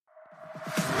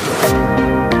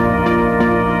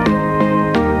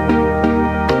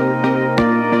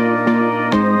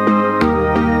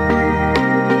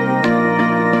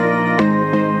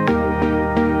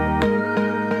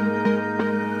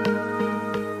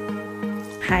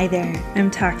Hi there,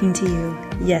 I'm talking to you.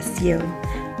 Yes, you.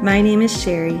 My name is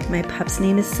Sherry, my pup's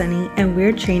name is Sunny, and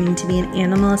we're training to be an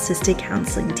animal-assisted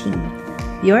counseling team.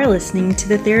 You're listening to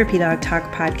the Therapy Dog Talk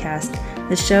podcast,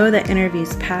 the show that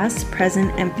interviews past,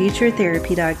 present, and future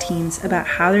therapy dog teams about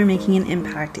how they're making an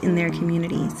impact in their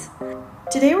communities.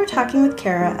 Today we're talking with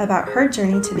Kara about her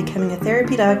journey to becoming a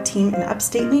therapy dog team in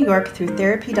Upstate New York through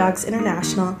Therapy Dogs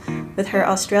International with her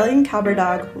Australian Caliber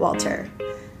dog, Walter.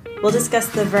 We'll discuss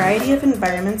the variety of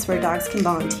environments where dogs can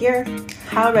volunteer,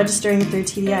 how registering through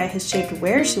TDI has shaped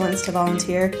where she wants to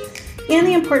volunteer, and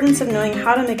the importance of knowing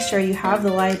how to make sure you have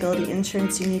the liability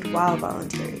insurance you need while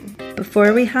volunteering.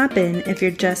 Before we hop in, if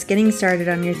you're just getting started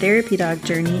on your therapy dog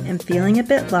journey and feeling a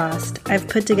bit lost, I've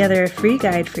put together a free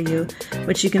guide for you,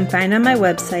 which you can find on my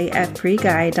website at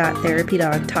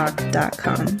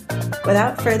freeguide.therapydogtalk.com.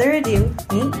 Without further ado,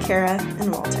 meet Kara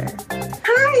and Walter.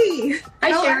 Hi!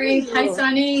 Hi, Sherry. Hi,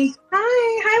 Sunny.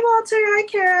 Hi, Walter. Hi,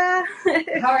 Kara.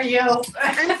 How are you?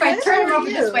 If I turn him over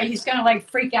this way, he's going to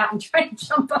freak out and try to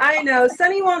jump up. I know.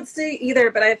 Sunny won't see either,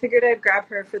 but I figured I'd grab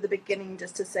her for the beginning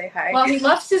just to say hi. Well, he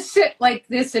loves to sit like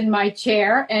this in my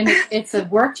chair, and it's a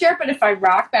work chair, but if I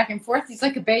rock back and forth, he's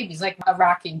like a baby. He's like a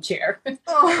rocking chair.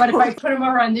 Oh. But if I put him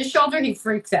over on this shoulder, he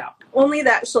freaks out. Only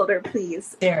that shoulder,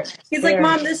 please. He's like,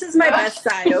 Mom, this is my best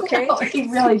side, okay? No, he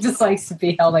really just likes to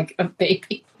be held like a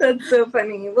baby. That's so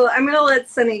funny. Well, I'm going to let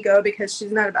Sunny go because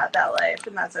she's not about that life,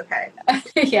 and that's okay.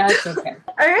 Yeah, it's okay.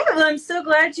 All right. Well, I'm so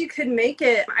glad you could make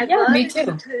it. Me too. If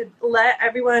you could let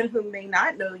everyone who may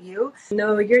not know you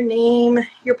know your name,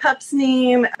 your pup's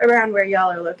name, around where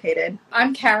y'all are located.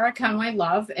 I'm Kara Conway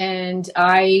Love, and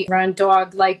I run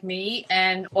Dog Like Me,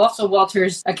 and also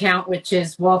Walter's account, which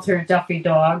is Walter Duffy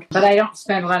Dog. But I don't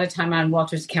spend a lot of time on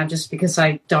Walter's account just because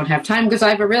I don't have time, because I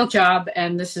have a real job,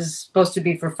 and this is supposed to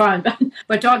be for fun.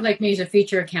 But Dog Like Me is a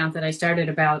feature account that I started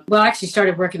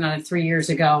started working on it 3 years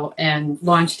ago and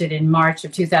launched it in March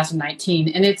of 2019.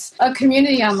 And it's a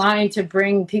community online to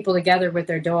bring people together with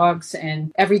their dogs.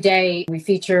 And every day we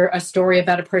feature a story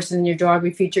about a person and your dog.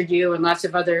 We featured you and lots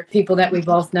of other people that we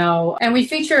both know. And we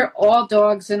feature all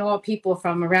dogs and all people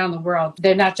from around the world.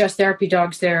 They're not just therapy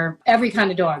dogs. They're every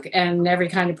kind of dog and every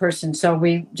kind of person. So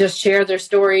we just share their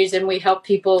stories, and we help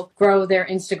people grow their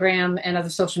Instagram and other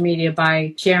social media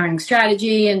by sharing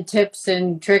strategy and tips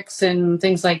and tricks and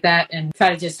things like that, and try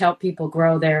to just help people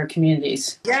grow their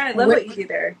communities. Yeah, I love what you do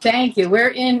there. Thank you. We're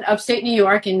in Upstate New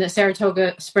York in the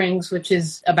Saratoga Springs, which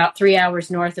is about 3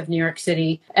 hours north of New York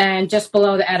City and just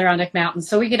below the Adirondack Mountains.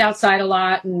 So we get outside a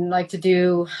lot and like to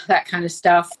do that kind of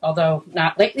stuff, although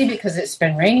not lately because it's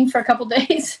been raining for a couple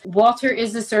days. Walter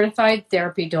is a certified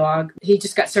therapy dog. He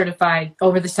just got certified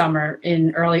over the summer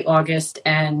in early August,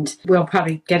 and we'll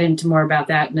probably get into more about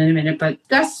that in a minute, but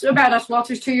that's about us.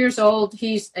 Walter's 2 years old.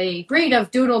 He's a breed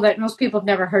of doodle that most people have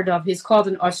never heard of. He's called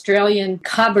an Australian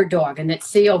Cobber dog, and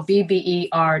it's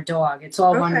Cobber dog. It's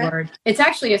all one word. It's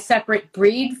actually a separate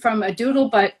breed from a doodle,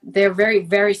 but they're very,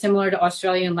 very similar to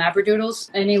Australian Labradoodles,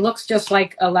 and he looks just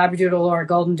like a Labradoodle or a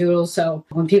Golden Doodle. So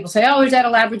when people say, oh, is that a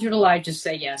Labradoodle? I just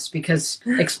say yes, because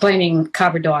explaining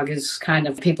Cobber dog is kind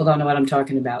of, people don't know what I'm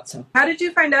talking about. So how did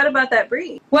you find out about that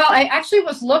breed? Well, I actually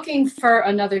was looking for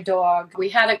another dog. We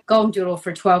had a Golden Doodle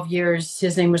for 12 years.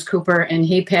 His name was Cooper, and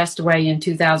he passed away in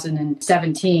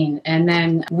 2017. And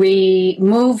then we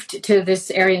moved to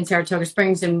this area in Saratoga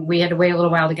Springs, and we had to wait a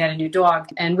little while to get a new dog.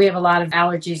 And we have a lot of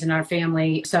allergies in our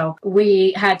family, so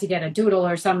we had to get a doodle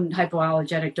or some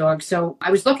hypoallergenic dog. So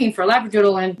I was looking for a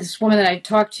Labradoodle, and this woman that I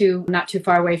talked to not too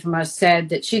far away from us said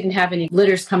that she didn't have any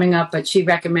litters coming up, but she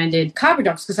recommended Cobber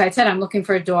dogs, because I said, I'm looking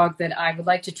for a dog that I would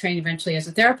like to train eventually as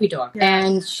a therapy dog. Yeah.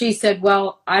 And she said,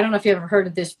 well, I don't know if you ever heard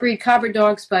of this breed, Cobber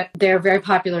dogs, but they're very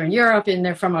popular in Europe, and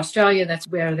they're from Australia. That's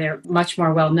where they're much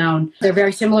more well known. They're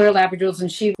very similar to Labradoodles,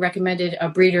 and she recommended a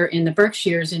breeder in the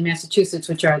Berkshires in Massachusetts,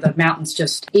 which are the mountains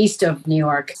just east of New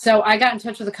York. So I got in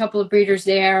touch with a couple of breeders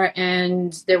there,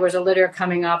 and there was a litter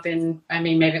coming up in,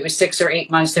 maybe it was 6 or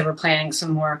 8 months. They were planning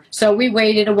some more. So we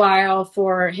waited a while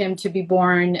for him to be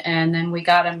born, and then we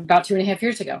got him about 2.5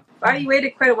 years ago. Wow, you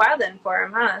waited quite a while then for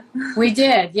him, huh? We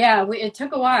did, yeah. It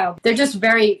took a while. They're just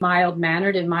very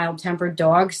mild-mannered and mild-tempered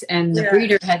dogs, and the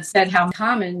breeder had said how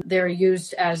common they're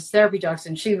used as therapy dogs,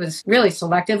 and she was really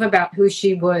selective about who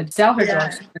she would sell her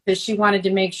dogs to, because she wanted to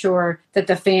make sure that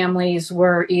the families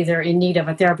were either in need of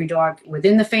a therapy dog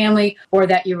within the family, or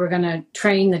that you were going to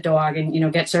train the dog and,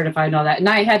 get certified and all that. And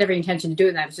I had every intention of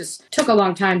doing that. It just took a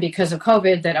long time because of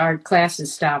COVID that our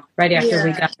classes stopped right after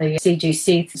we got the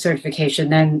CGC certification.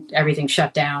 Then everything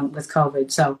shut down with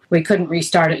COVID. So we couldn't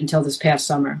restart it until this past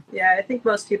summer. Yeah, I think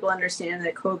most people understand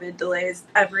that COVID delays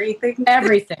every anything?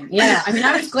 Everything. Yeah. I mean,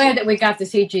 I was glad that we got the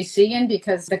CGC in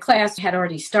because the class had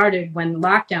already started when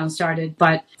lockdown started,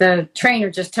 but the trainer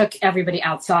just took everybody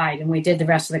outside and we did the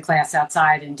rest of the class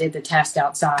outside and did the test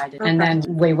outside. Okay. And then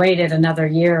we waited another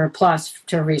year plus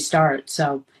to restart.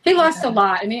 So he lost a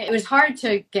lot. I mean, it was hard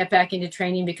to get back into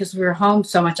training because we were home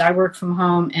so much. I worked from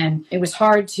home and it was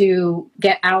hard to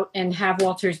get out and have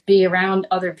Walters be around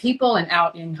other people and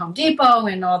out in Home Depot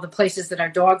and all the places that are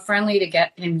dog friendly to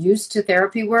get him used to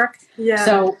therapy work. Yeah.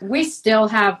 So we still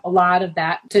have a lot of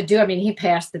that to do. I mean, he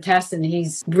passed the test and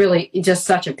he's really just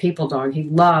such a people dog. He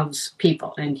loves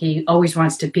people and he always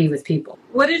wants to be with people.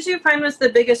 What did you find was the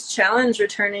biggest challenge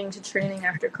returning to training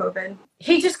after COVID?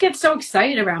 He just gets so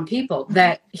excited around people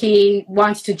that he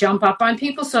wants to jump up on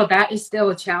people. So that is still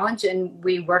a challenge. And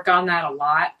we work on that a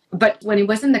lot. But when he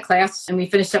was in the class and we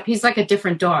finished up, he's like a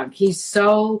different dog. He's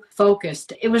so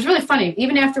focused. It was really funny.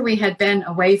 Even after we had been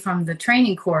away from the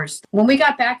training course, when we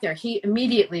got back there, he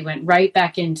immediately went right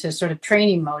back into sort of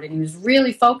training mode. And he was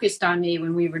really focused on me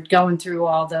when we were going through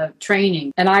all the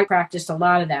training. And I practiced a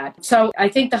lot of that. So I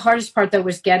think the hardest part, though,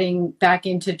 was getting back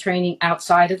into training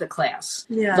outside of the class.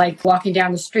 Yeah. Like walking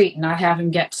down the street and not have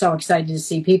him get so excited to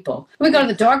see people. We go to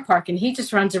the dog park and he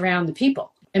just runs around the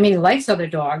people. I mean, he likes other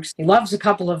dogs. He loves a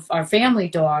couple of our family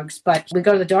dogs, but we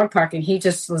go to the dog park and he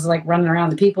just was like running around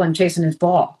the people and chasing his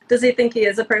ball. Does he think he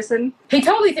is a person? He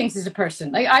totally thinks he's a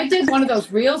person. Like I did one of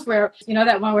those reels where, you know,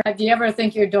 that one where, do you ever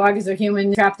think your dog is a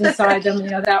human trapped inside them? You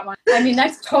know, that one. I mean,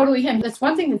 that's totally him. That's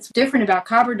one thing that's different about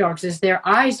cocker dogs is their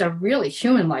eyes are really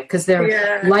human-like because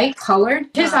they're light colored.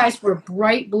 His eyes were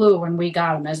bright blue when we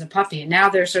got him as a puppy, and now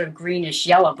they're sort of greenish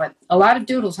yellow, but a lot of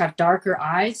doodles have darker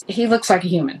eyes. He looks like a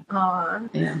human. Aww.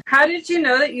 Yeah. How did you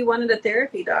know that you wanted a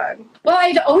therapy dog? Well,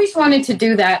 I'd always wanted to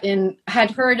do that and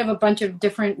had heard of a bunch of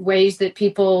different ways that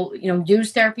people, you know,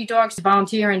 use therapy dogs to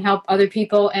volunteer and help other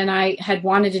people. And I had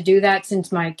wanted to do that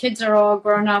since my kids are all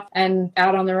grown up and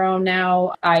out on their own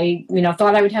now. I, you know,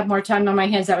 thought I would have more time on my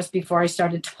hands. That was before I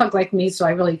started Dog Like Me. So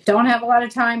I really don't have a lot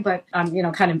of time, but you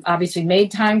know, kind of obviously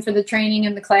made time for the training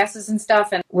and the classes and stuff.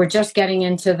 And we're just getting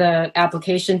into the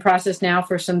application process now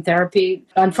for some therapy.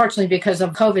 Unfortunately, because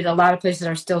of COVID, a lot of places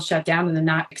are still shut down and they're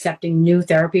not accepting new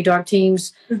therapy dog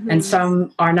teams. Mm-hmm. And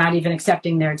some are not even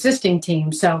accepting their existing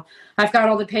teams. So I've got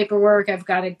all the paperwork. I've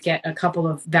got to get a couple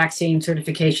of vaccine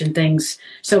certification things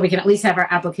so we can at least have our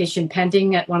application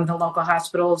pending at one of the local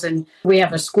hospitals. And we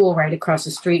have a school right across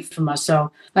the street from us. So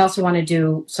I also want to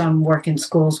do some work in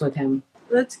schools with him.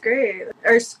 That's great.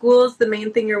 Are schools the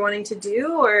main thing you're wanting to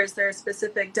do, or is there a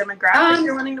specific demographic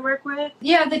you're wanting to work with?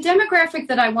 Yeah, the demographic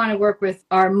that I want to work with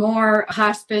are more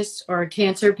hospice or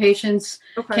cancer patients,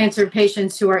 cancer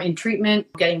patients who are in treatment,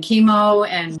 getting chemo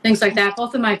and things like that.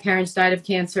 Both of my parents died of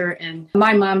cancer, and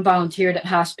my mom volunteered at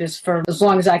hospice for as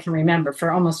long as I can remember,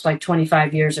 for almost like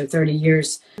 25 years or 30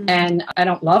 years. Mm-hmm. And I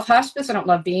don't love hospice. I don't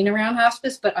love being around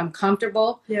hospice, but I'm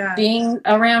comfortable being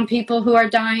around people who are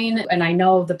dying. And I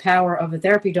know the power of a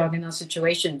therapy dog in those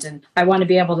situations. And I want to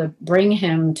be able to bring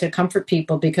him to comfort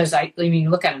people because I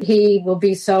mean, look at him. He will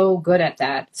be so good at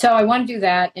that. So I want to do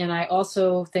that. And I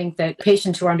also think that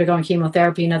patients who are undergoing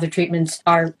chemotherapy and other treatments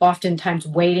are oftentimes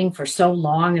waiting for so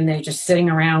long and they're just sitting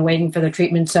around waiting for the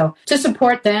treatment. So to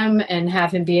support them and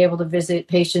have him be able to visit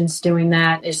patients doing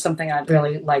that is something I'd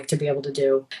really like to be able to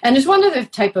do. And there's one other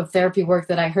type of therapy work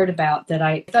that I heard about that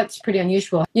I thought's pretty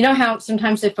unusual. You know how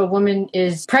sometimes if a woman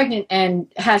is pregnant and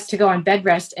has to go on bed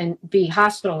rest and be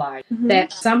hospitalized,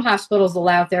 that some hospitals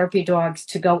allow therapy dogs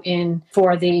to go in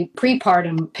for the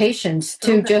prepartum patients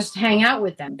to just hang out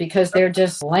with them because they're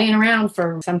just laying around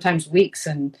for sometimes weeks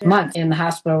and months in the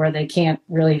hospital where they can't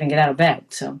really even get out of bed.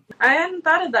 So I hadn't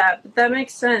thought of that, but that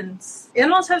makes sense.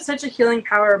 Animals have such a healing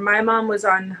power. My mom was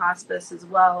on hospice as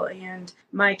well, and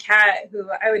my cat, who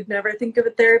I would never think of a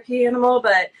therapy animal,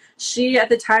 but she, at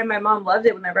the time, my mom loved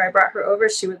it. Whenever I brought her over,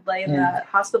 she would lay in the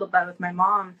hospital bed with my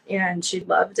mom, and she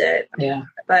loved it. Yeah.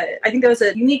 But I think that was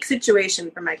a unique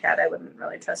situation for my cat. I wouldn't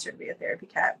really trust her to be a therapy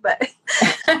cat, but...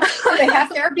 They have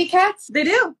therapy cats? They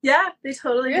do. Yeah, they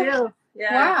totally do.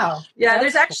 Yeah. Wow. Yeah,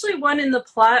 there's actually one in the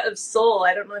plot of Soul.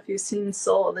 I don't know if you've seen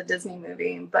Soul, the Disney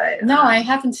movie, but... No, I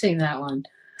haven't seen that one.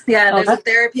 Yeah, there's a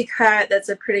therapy cat that's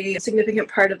a pretty significant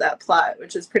part of that plot,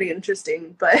 which is pretty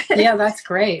interesting. But yeah, that's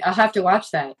great. I'll have to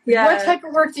watch that. Yeah. What type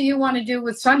of work do you want to do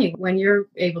with Sunny when you're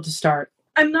able to start?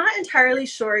 I'm not entirely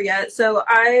sure yet. So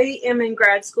I am in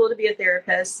grad school to be a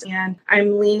therapist, and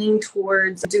I'm leaning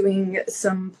towards doing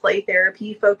some play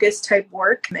therapy focused type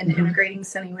work and integrating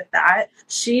Sunny with that.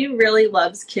 She really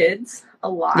loves kids. a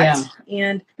lot. Yeah.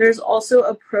 And there's also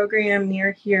a program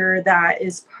near here that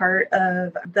is part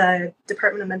of the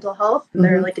Department of Mental Health.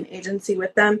 They're like an agency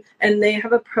with them. And they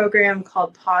have a program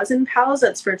called Paws and Pals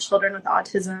that's for children with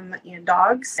autism and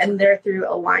dogs. And they're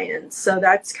through Alliance. So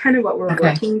that's kind of what we're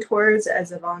working towards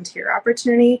as a volunteer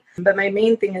opportunity. But my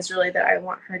main thing is really that I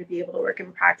want her to be able to work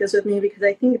in practice with me, because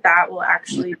I think that will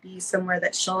actually be somewhere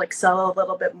that she'll excel a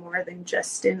little bit more than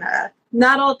just in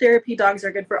not all therapy dogs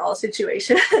are good for all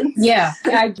situations. Yeah,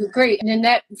 I agree. And then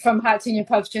that from Hot Senior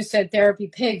Pups just said therapy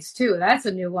pigs too. That's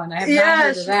a new one. I have not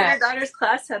heard of that. Her daughter's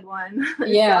class had one.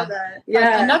 Yeah.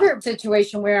 Yeah. Another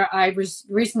situation where I was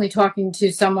recently talking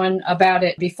to someone about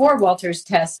it before Walter's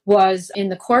test was in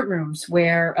the courtrooms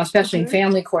where, especially in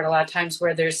family court, a lot of times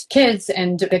where there's kids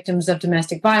and victims of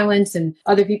domestic violence and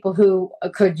other people who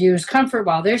could use comfort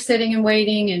while they're sitting and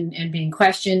waiting and being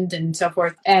questioned and so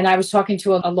forth. And I was talking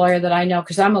to a lawyer that I know,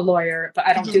 because I'm a lawyer, but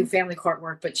I don't do family court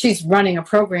work, but she's running a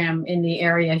program in the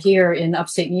area here in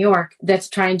upstate New York that's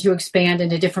trying to expand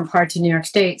into different parts of New York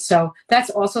State. So that's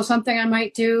also something I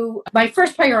might do. My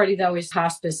first priority, though, is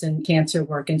hospice and cancer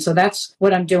work. And so that's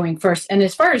what I'm doing first. And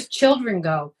as far as children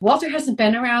go, Walter hasn't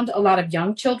been around a lot of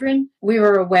young children. We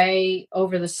were away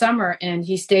over the summer and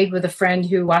he stayed with a friend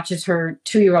who watches her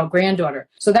 2-year-old granddaughter.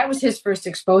 So that was his first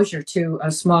exposure to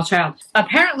a small child.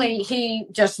 Apparently, he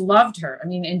just loved her. I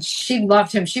mean, and she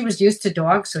loved him. She was used to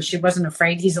dogs, so she wasn't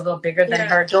afraid. He's a little bigger than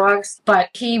her dogs, but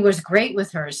he was great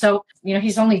with her. So,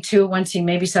 he's only 2. Once he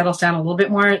maybe settles down a little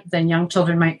bit more, then young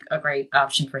children might be a great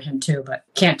option for him too, but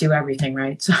can't do everything,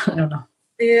 right? So I don't know.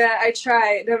 Yeah, I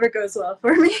try. It never goes well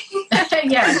for me.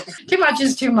 Yeah, too much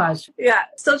is too much. Yeah,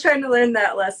 still trying to learn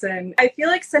that lesson. I feel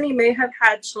like Sunny may have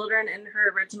had children in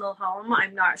her original home.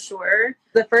 I'm not sure.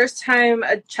 The first time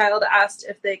a child asked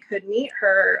if they could meet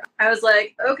her, I was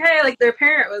like, okay, like their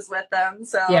parent was with them.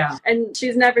 So, and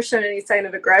she's never shown any sign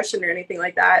of aggression or anything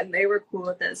like that. And they were cool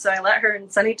with it. So I let her,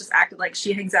 and Sunny just acted like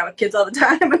she hangs out with kids all the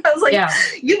time. And I was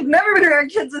like, you've never been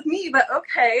around kids with me, but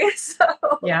okay. So,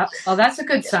 yeah, well, that's a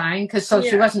good sign, because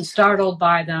she wasn't startled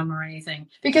by them or anything.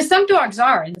 Because some dogs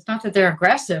are, and it's not that they're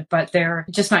aggressive, but they're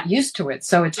just not used to it.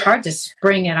 So it's hard to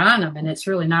spring it on them. And it's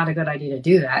really not a good idea to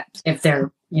do that if they're,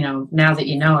 now that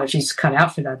if she's cut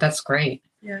out for that, that's great.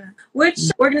 Yeah. Which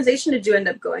organization did you end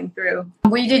up going through?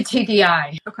 We did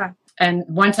TDI. Okay. And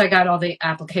once I got all the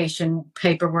application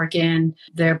paperwork in,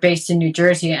 they're based in New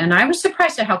Jersey. And I was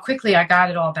surprised at how quickly I got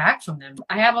it all back from them.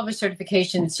 I have all the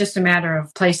certification. It's just a matter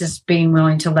of places being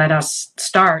willing to let us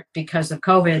start because of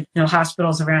COVID.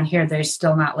 Hospitals around here, they're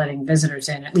still not letting visitors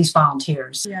in, at least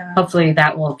volunteers. Yeah. Hopefully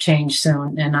that will change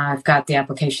soon. And I've got the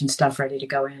application stuff ready to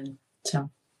go in. So.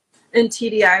 And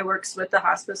TDI works with the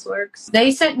Hospice Works?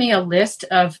 They sent me a list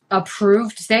of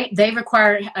approved, they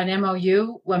require an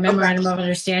MOU, a memorandum of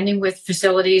understanding with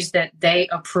facilities that they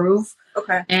approve or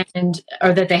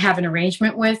that they have an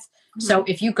arrangement with. Mm-hmm. So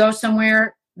if you go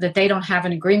somewhere that they don't have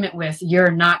an agreement with,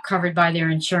 you're not covered by their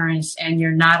insurance and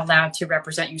you're not allowed to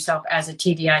represent yourself as a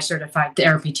TDI certified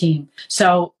therapy team.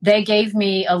 So they gave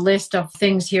me a list of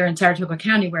things here in Saratoga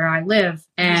County where I live.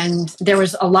 And there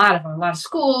was a lot of them, a lot of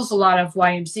schools, a lot of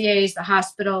YMCAs, the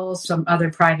hospitals, some other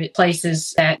private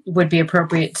places that would be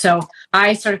appropriate. So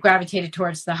I sort of gravitated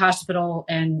towards the hospital,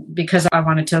 and because I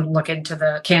wanted to look into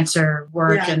the cancer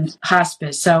work and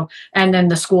hospice. So, and then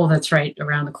the school that's right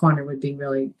around the corner would be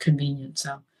really convenient.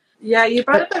 So. Yeah, you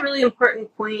brought up a really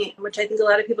important point, which I think a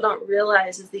lot of people don't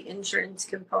realize is the insurance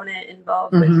component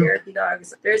involved with therapy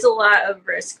dogs. There's a lot of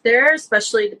risk there,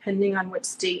 especially depending on what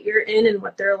state you're in and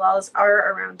what their laws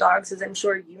are around dogs, as I'm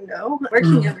sure you know,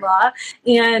 working in law.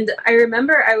 And I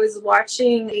remember I was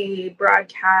watching a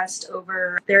broadcast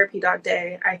over Therapy Dog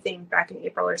Day, I think back in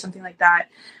April or something like that.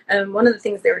 And one of the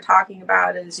things they were talking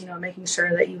about is, making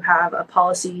sure that you have a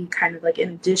policy kind of like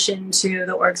in addition to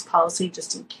the org's policy,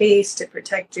 just in case, to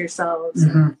protect yourselves.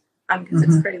 Because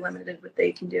it's pretty limited what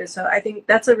they can do. So I think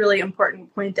that's a really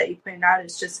important point that you pointed out,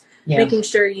 is just making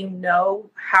sure you know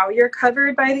how you're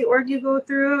covered by the org you go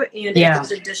through, and if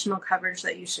there's additional coverage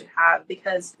that you should have,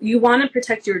 because you want to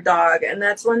protect your dog. And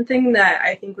that's one thing that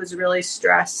I think was really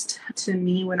stressed to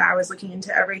me when I was looking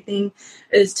into everything,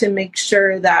 is to make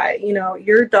sure that,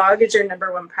 your dog is your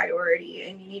number one priority,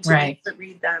 and you need to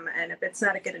read them. And if it's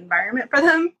not a good environment for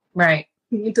them,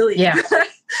 you need to leave.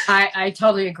 I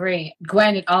totally agree.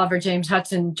 Gwen at Oliver James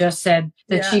Hudson just said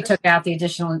that she took out the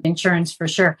additional insurance for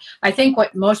sure. I think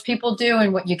what most people do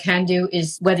and what you can do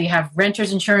is whether you have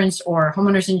renter's insurance or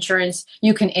homeowner's insurance,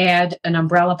 you can add an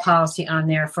umbrella policy on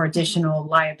there for additional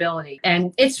liability.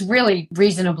 And it's really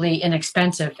reasonably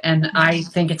inexpensive. And I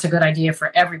think it's a good idea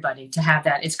for everybody to have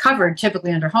that. It's covered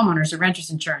typically under homeowners or renter's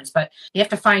insurance, but you have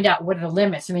to find out what are the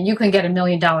limits. I mean, you can get $1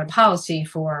 million policy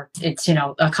for it's,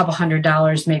 a couple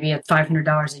 $100, maybe at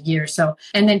 $500 a year. So,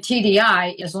 and then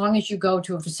TDI, as long as you go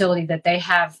to a facility that they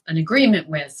have an agreement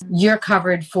with, you're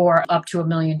covered for up to $1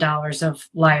 million of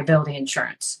liability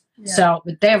insurance. Yeah. So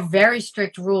they have very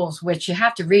strict rules, which you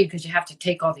have to read because you have to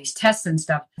take all these tests and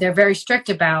stuff. They're very strict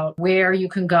about where you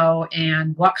can go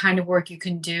and what kind of work you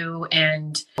can do.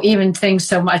 And even things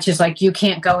so much as like you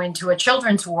can't go into a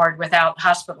children's ward without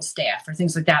hospital staff or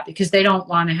things like that because they don't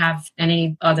want to have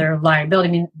any other liability.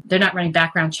 I mean, they're not running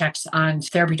background checks on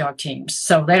therapy dog teams.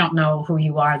 So they don't know who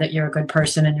you are, that you're a good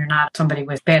person and you're not somebody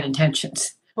with bad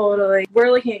intentions. Totally.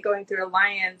 We're looking at going through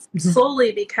Alliance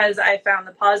solely because I found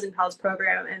the Paws and Pals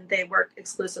program and they work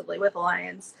exclusively with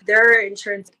Alliance. Their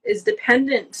insurance is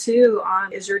dependent too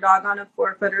on, is your dog on a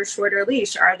 4-foot or shorter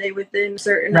leash? Are they within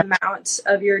certain amounts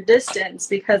of your distance?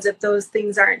 Because if those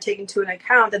things aren't taken into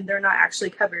account, then they're not actually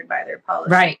covered by their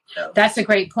policy. Right. So. That's a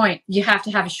great point. You have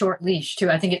to have a short leash too.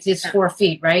 I think it's 4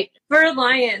 feet, right? For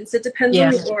Alliance, it depends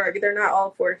on the org. They're not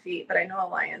all 4 feet, but I know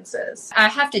Alliance is. I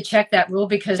have to check that rule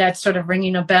because that's sort of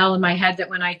ringing a bell in my head that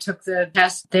when I took the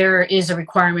test, there is a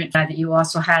requirement that you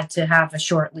also had to have a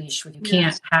short leash. You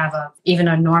can't have even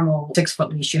a normal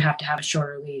 6-foot leash. You have to have a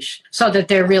shorter leash so that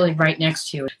they're really right next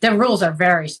to you. The rules are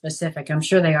very specific. I'm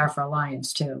sure they are for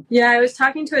Alliance too. Yeah, I was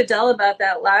talking to Adele about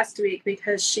that last week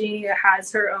because she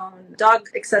has her own dog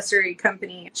accessory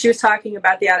company. She was talking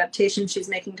about the adaptation she's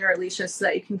making to her leashes so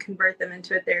that you can convert them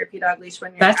into a therapy dog leash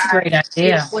when you're That's a great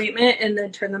idea. the appointment and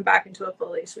then turn them back into a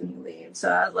full leash when you leave. So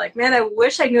I was like, man, I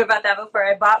wish I knew about that before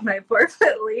I bought my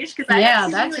 4-foot leash.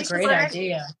 That's a great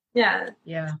idea. Yeah.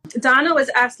 Yeah. Donna was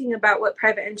asking about what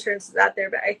private insurance is out there,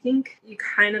 but I think you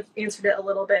kind of answered it a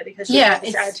little bit because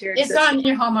it's on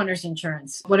your homeowner's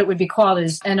insurance. What it would be called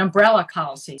is an umbrella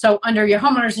policy. So under your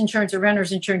homeowner's insurance or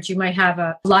renter's insurance, you might have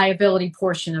a liability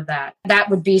portion of that. That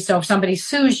would be so if somebody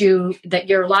sues you that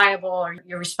you're liable or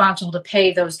you're responsible to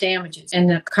pay those damages and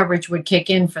the coverage would kick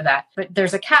in for that. But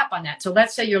there's a cap on that. So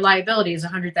let's say your liability is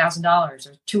 $100,000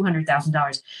 or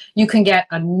 $200,000. You can get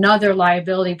another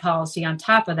liability policy on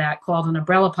top of that called an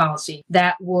umbrella policy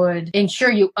that would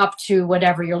insure you up to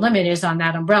whatever your limit is on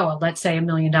that umbrella, let's say $1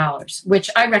 million,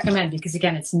 which I recommend because,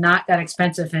 again, it's not that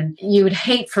expensive and you would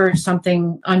hate for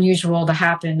something unusual to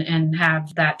happen and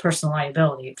have that personal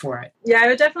liability for it. Yeah, I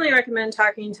would definitely recommend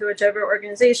talking to whichever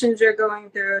organizations you're going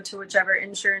through, to whichever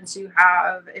insurance you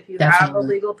have. If you have a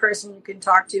legal person you can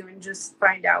talk to and just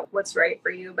find out what's right for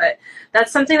you. But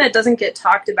that's something that doesn't get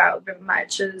talked about very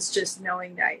much, is just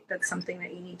knowing that that's something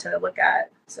that you need to look at.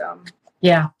 So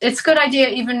yeah, it's a good idea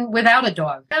even without a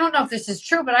dog. I don't know if this is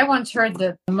true, but I once heard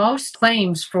that the most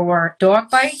claims for dog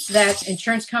bites that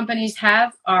insurance companies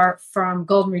have are from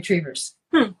golden retrievers.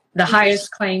 The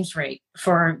highest claims rate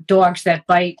for dogs that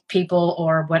bite people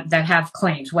or that have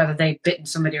claims, whether they've bitten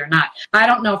somebody or not. I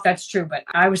don't know if that's true, but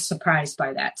I was surprised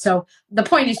by that. So the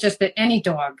point is just that any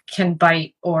dog can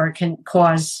bite or can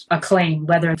cause a claim,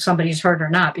 whether somebody's hurt or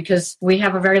not, because we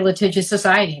have a very litigious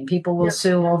society and people will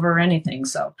sue over anything.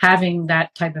 So having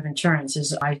that type of insurance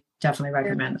I definitely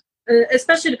recommend it.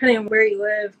 Especially depending on where you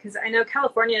live, because I know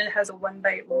California has a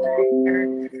 1-bite rule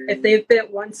where if they've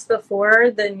bit once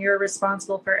before, then you're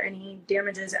responsible for any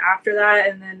damages after that.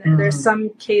 And then there's some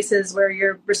cases where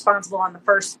you're responsible on the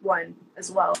first one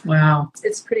as well. Wow.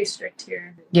 It's pretty strict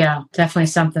here. Yeah, definitely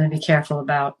something to be careful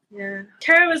about. Yeah.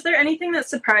 Kara, was there anything that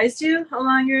surprised you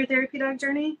along your therapy dog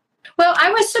journey? Well,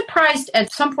 I was surprised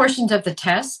at some portions of the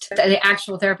test, the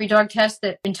actual therapy dog test,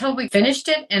 that until we finished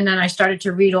it and then I started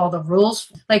to read all the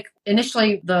rules, like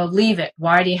initially the leave it.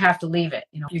 Why do you have to leave it?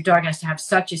 Your dog has to have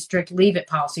such a strict leave it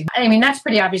policy. I mean, that's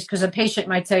pretty obvious because a patient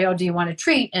might say, oh, do you want to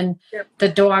treat? And the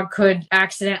dog could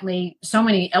accidentally, so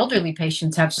many elderly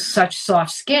patients have such soft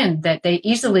skin that they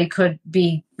easily could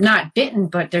be not bitten,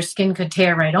 but their skin could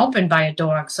tear right open by a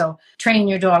dog. So training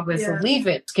your dog with the leave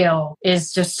it skill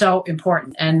is just so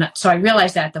important. And so I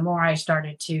realized that the more I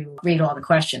started to read all the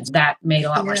questions, that made a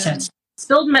lot more sense.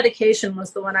 spilled medication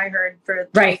was the one I heard for.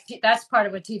 Right. That's part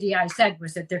of what TDI said,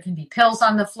 was that there can be pills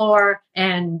on the floor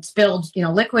and spilled,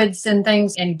 liquids and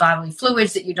things, any bodily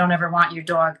fluids that you don't ever want your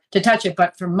dog to touch it.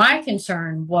 But for my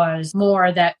concern was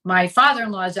more that my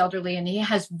father-in-law is elderly and he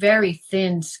has very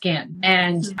thin skin.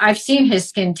 And I've seen his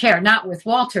skin tear, not with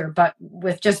Walter, but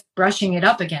with just brushing it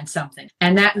up against something.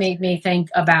 And that made me think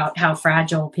about how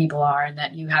fragile people are and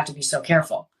that you have to be so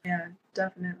careful. Yeah,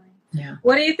 definitely. Yeah.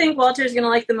 What do you think Walter's going to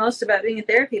like the most about being a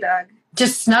therapy dog?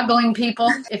 Just snuggling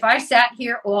people. If I sat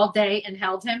here all day and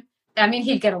held him,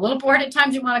 he'd get a little bored at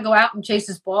times. You want to go out and chase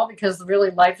his ball because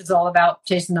really life is all about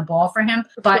chasing the ball for him.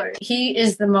 But he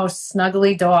is the most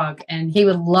snuggly dog, and he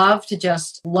would love to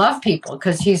just love people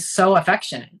because he's so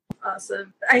affectionate.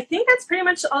 Awesome. I think that's pretty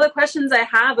much all the questions I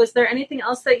have. Was there anything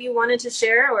else that you wanted to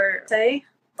share or say?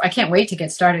 I can't wait to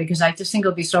get started because I just think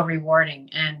it'll be so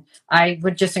rewarding. And I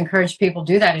would just encourage people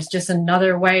to do that. It's just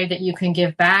another way that you can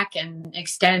give back and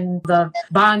extend the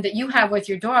bond that you have with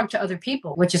your dog to other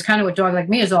people, which is kind of what Dog Like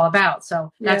Me is all about.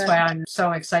 So that's why I'm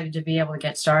so excited to be able to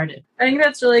get started. I think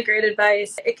that's really great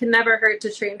advice. It can never hurt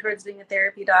to train towards being a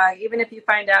therapy dog. Even if you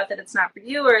find out that it's not for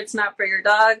you or it's not for your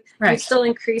dog, you still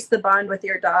increase the bond with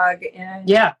your dog and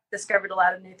discovered a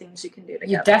lot of new things you can do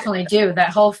together. You definitely do. That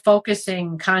whole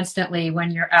focusing constantly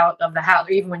when you're out of the house,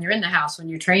 or even when you're in the house, when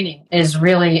you're training, is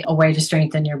really a way to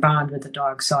strengthen your bond with the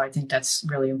dog. So I think that's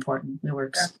really important. It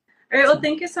works. All right. Well,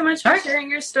 thank you so much for sharing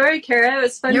your story, Kara. It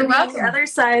was fun to meet the other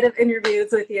side of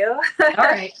interviews with you. All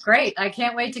right. Great. I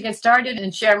can't wait to get started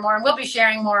and share more. And we'll be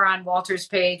sharing more on Walter's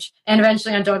page and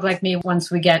eventually on Dog Like Me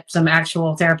once we get some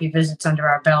actual therapy visits under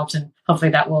our belt. And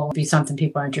hopefully that will be something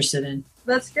people are interested in.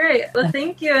 That's great. Well,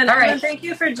 thank you. And everyone, thank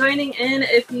you for joining in.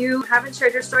 If you haven't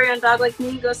shared your story on Dog Like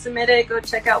Me, go submit it. Go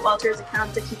check out Walter's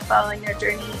account to keep following their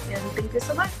journey. And thank you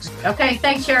so much. Okay.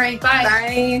 Thanks, Sherry. Bye.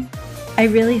 Bye. I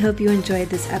really hope you enjoyed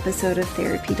this episode of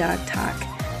Therapy Dog Talk.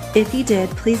 If you did,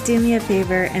 please do me a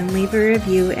favor and leave a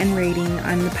review and rating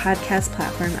on the podcast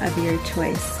platform of your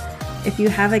choice. If you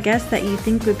have a guest that you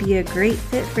think would be a great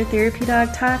fit for Therapy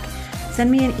Dog Talk, send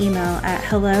me an email at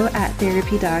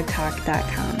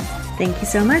hello@therapydogtalk.com. Thank you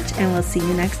so much, and we'll see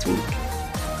you next week.